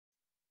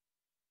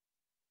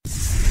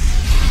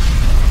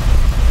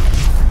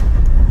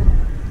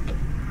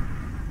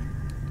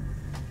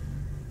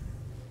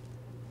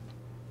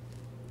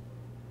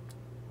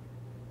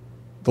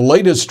The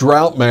latest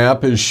drought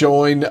map is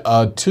showing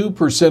a 2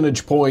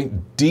 percentage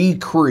point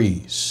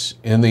decrease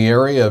in the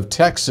area of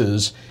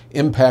Texas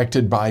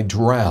impacted by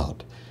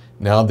drought.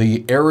 Now,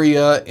 the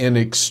area in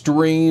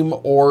extreme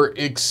or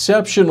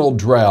exceptional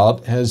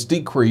drought has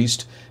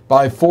decreased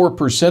by 4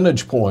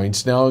 percentage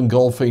points, now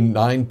engulfing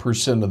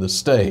 9% of the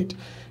state.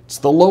 It's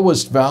the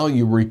lowest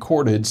value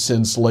recorded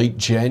since late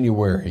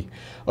January.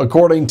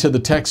 According to the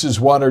Texas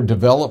Water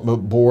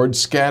Development Board,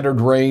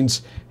 scattered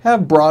rains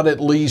have brought at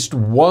least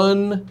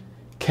one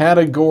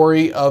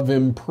category of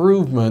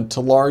improvement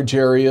to large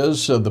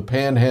areas of the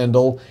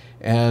Panhandle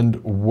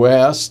and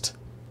west,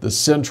 the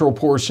central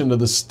portion of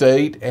the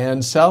state,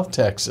 and South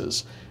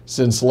Texas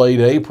since late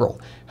April.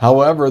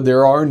 However,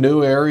 there are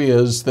new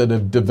areas that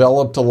have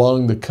developed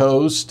along the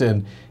coast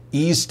and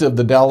east of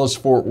the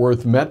Dallas-Fort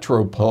Worth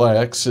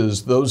Metroplex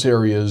as those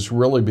areas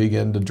really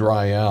begin to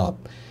dry out.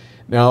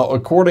 Now,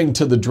 according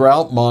to the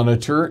Drought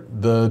Monitor,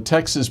 the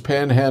Texas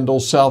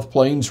Panhandle South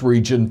Plains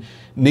region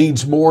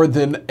needs more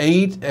than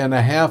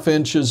 8.5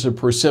 inches of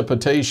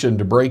precipitation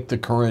to break the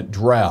current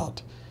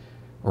drought.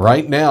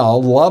 Right now,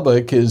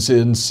 Lubbock is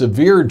in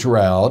severe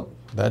drought.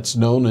 That's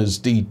known as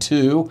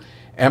D2.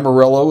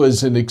 Amarillo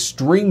is in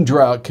extreme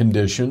drought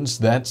conditions.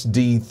 That's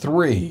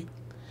D3.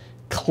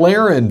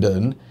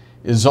 Clarendon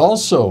is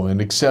also in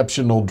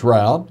exceptional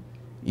drought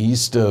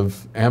east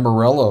of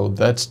Amarillo.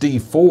 That's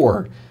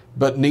D4,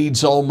 but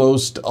needs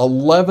almost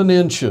 11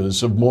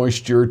 inches of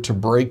moisture to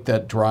break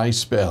that dry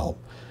spell.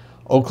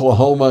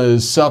 Oklahoma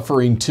is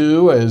suffering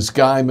too, as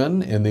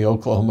Guyman in the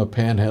Oklahoma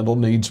Panhandle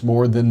needs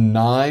more than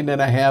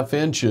 9.5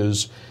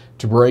 inches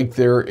to break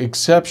their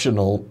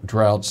exceptional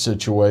drought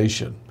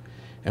situation.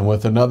 And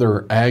with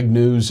another Ag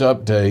News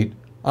update,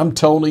 I'm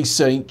Tony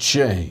St.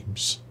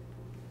 James.